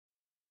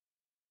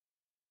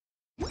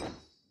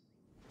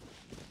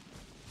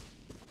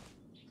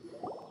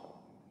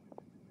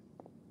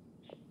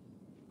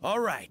All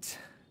right.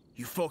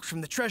 You folks from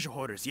the treasure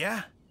hoarders,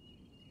 yeah?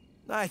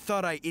 I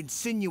thought I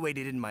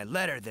insinuated in my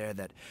letter there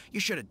that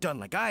you should have done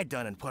like I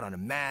done and put on a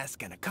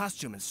mask and a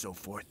costume and so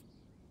forth.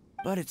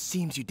 But it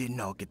seems you didn't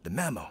all get the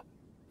memo.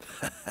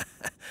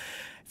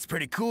 It's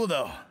pretty cool,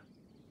 though.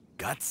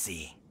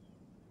 Gutsy.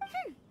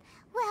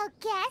 Well,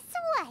 guess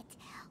what?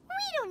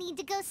 We don't need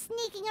to go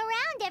sneaking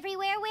around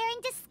everywhere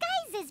wearing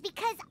disguises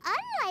because,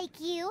 unlike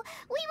you,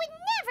 we would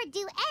never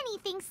do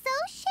anything so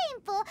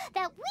shameful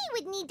that we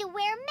would need to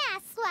wear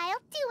masks while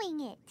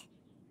doing it.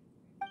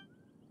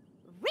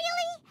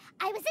 Really?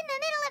 I was in the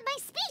middle of my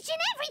speech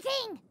and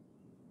everything!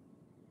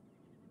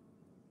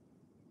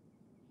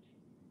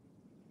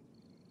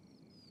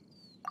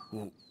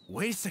 Well,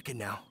 wait a second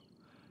now.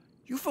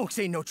 You folks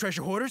ain't no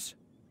treasure hoarders.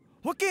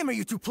 What game are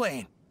you two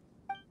playing?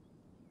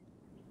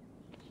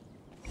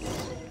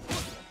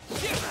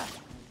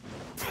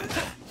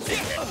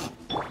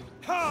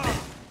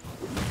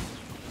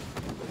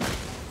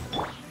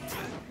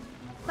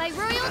 By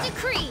royal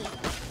decree.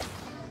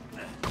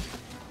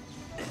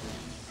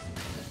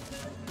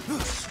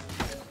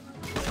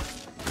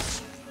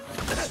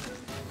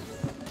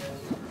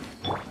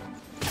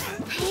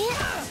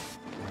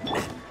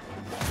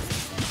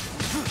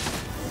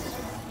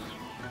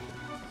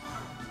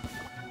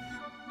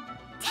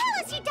 Tell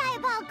us your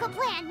diabolical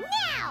plan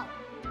now!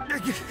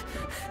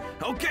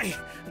 Okay,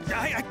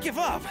 I give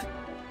up.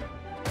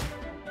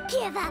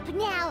 Give up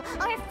now,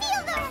 or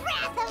feel the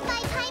wrath of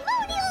my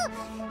primordial...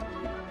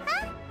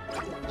 Huh?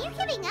 You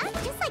giving up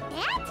just like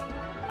that?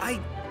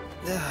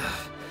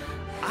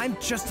 I'm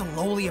just a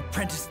lowly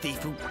apprentice thief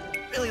who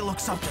really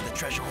looks up to the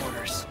treasure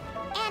hoarders.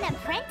 An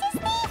apprentice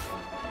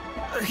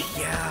thief?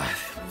 Yeah,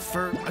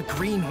 for a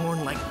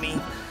greenhorn like me,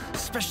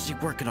 especially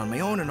working on my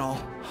own and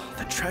all,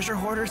 the treasure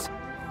hoarders?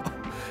 Oh,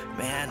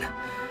 man,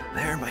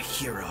 they're my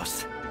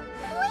heroes.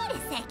 Wait a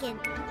second.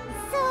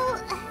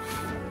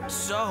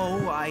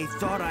 So, I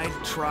thought I'd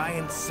try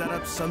and set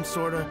up some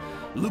sort of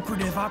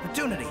lucrative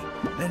opportunity,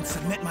 then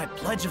submit my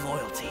pledge of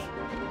loyalty.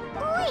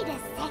 Wait a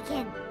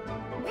second.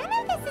 None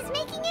of this is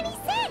making any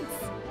sense.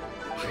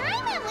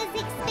 Paimon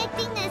was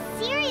expecting a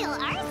serial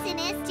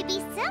arsonist to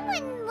be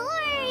someone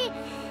more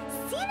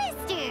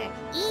sinister,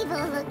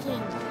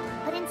 evil-looking.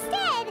 But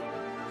instead,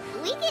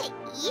 we get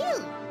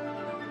you.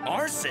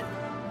 Arson?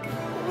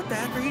 What the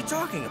heck are you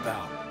talking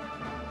about?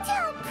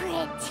 Don't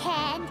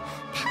pretend.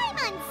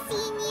 Paimon's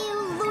seen you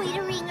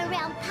loitering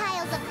around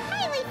piles of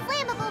highly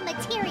flammable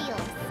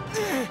materials.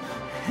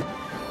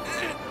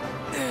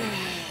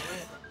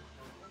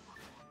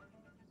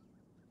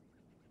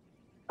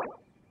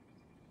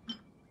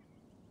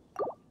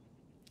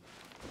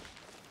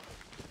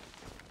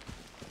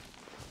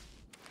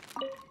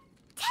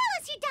 Tell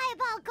us your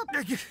diabolical...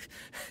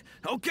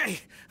 Okay,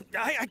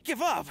 I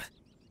give up.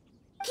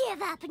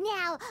 Give up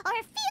now, or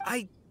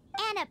feel...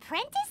 An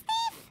apprentice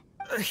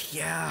thief?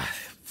 Yeah,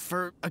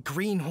 for a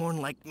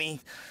greenhorn like me,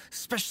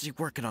 especially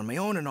working on my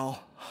own and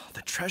all,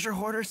 the treasure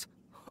hoarders?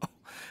 Oh,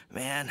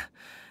 man,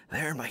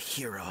 they're my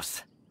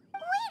heroes.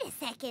 Wait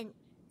a second.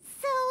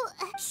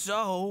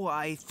 So,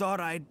 I thought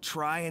I'd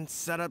try and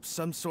set up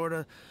some sort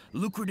of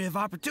lucrative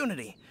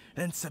opportunity,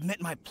 then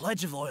submit my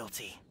pledge of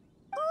loyalty.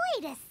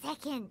 Wait a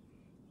second.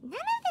 None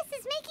of this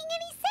is making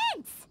any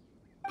sense.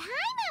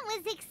 Paimon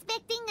was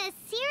expecting a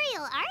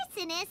serial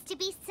arsonist to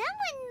be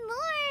someone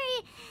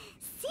more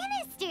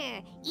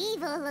sinister,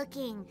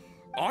 evil-looking.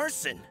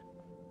 Arson?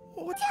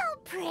 What?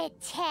 Don't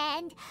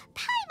pretend.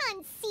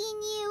 Paimon's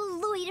seen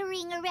you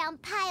loitering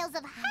around piles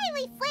of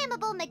highly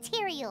flammable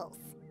materials.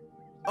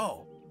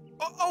 Oh,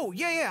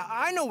 yeah,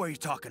 I know what you're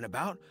talking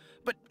about.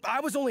 But I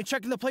was only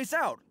checking the place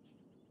out.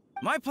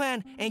 My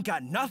plan ain't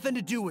got nothing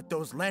to do with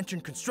those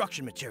lantern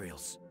construction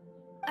materials.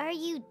 Are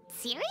you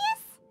serious?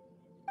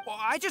 Well,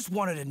 I just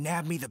wanted to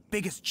nab me the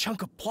biggest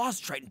chunk of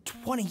plaustrite in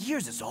 20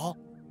 years is all.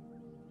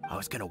 I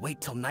was gonna wait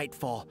till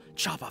nightfall,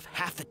 chop off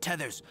half the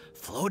tethers,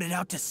 float it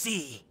out to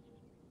sea.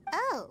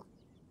 Oh.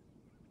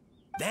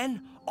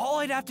 Then, all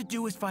I'd have to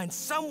do is find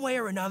some way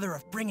or another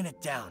of bringing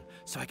it down,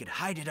 so I could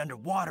hide it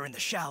underwater in the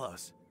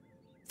shallows.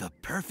 The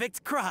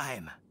perfect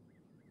crime.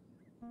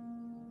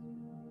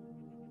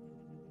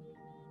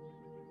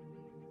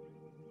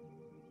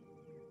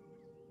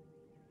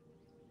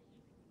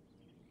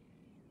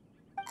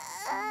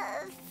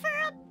 For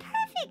a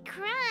perfect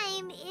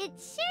crime, it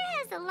sure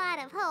has a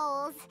lot of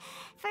holes.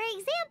 For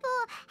example,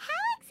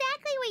 how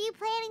exactly were you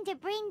planning to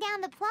bring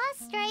down the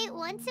plaustrite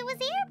once it was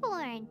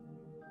airborne?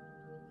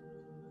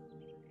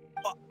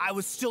 I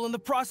was still in the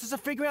process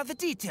of figuring out the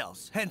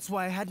details, hence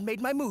why I hadn't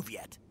made my move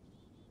yet.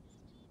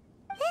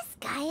 This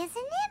guy is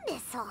an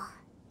imbecile.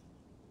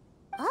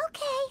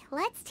 Okay,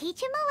 let's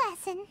teach him a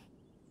lesson.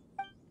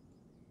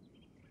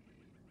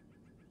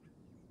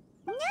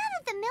 Now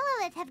that the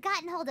Millilith have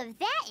gotten hold of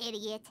that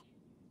idiot,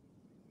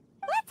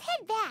 let's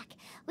head back.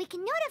 We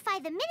can notify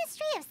the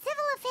Ministry of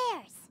Civil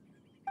Affairs.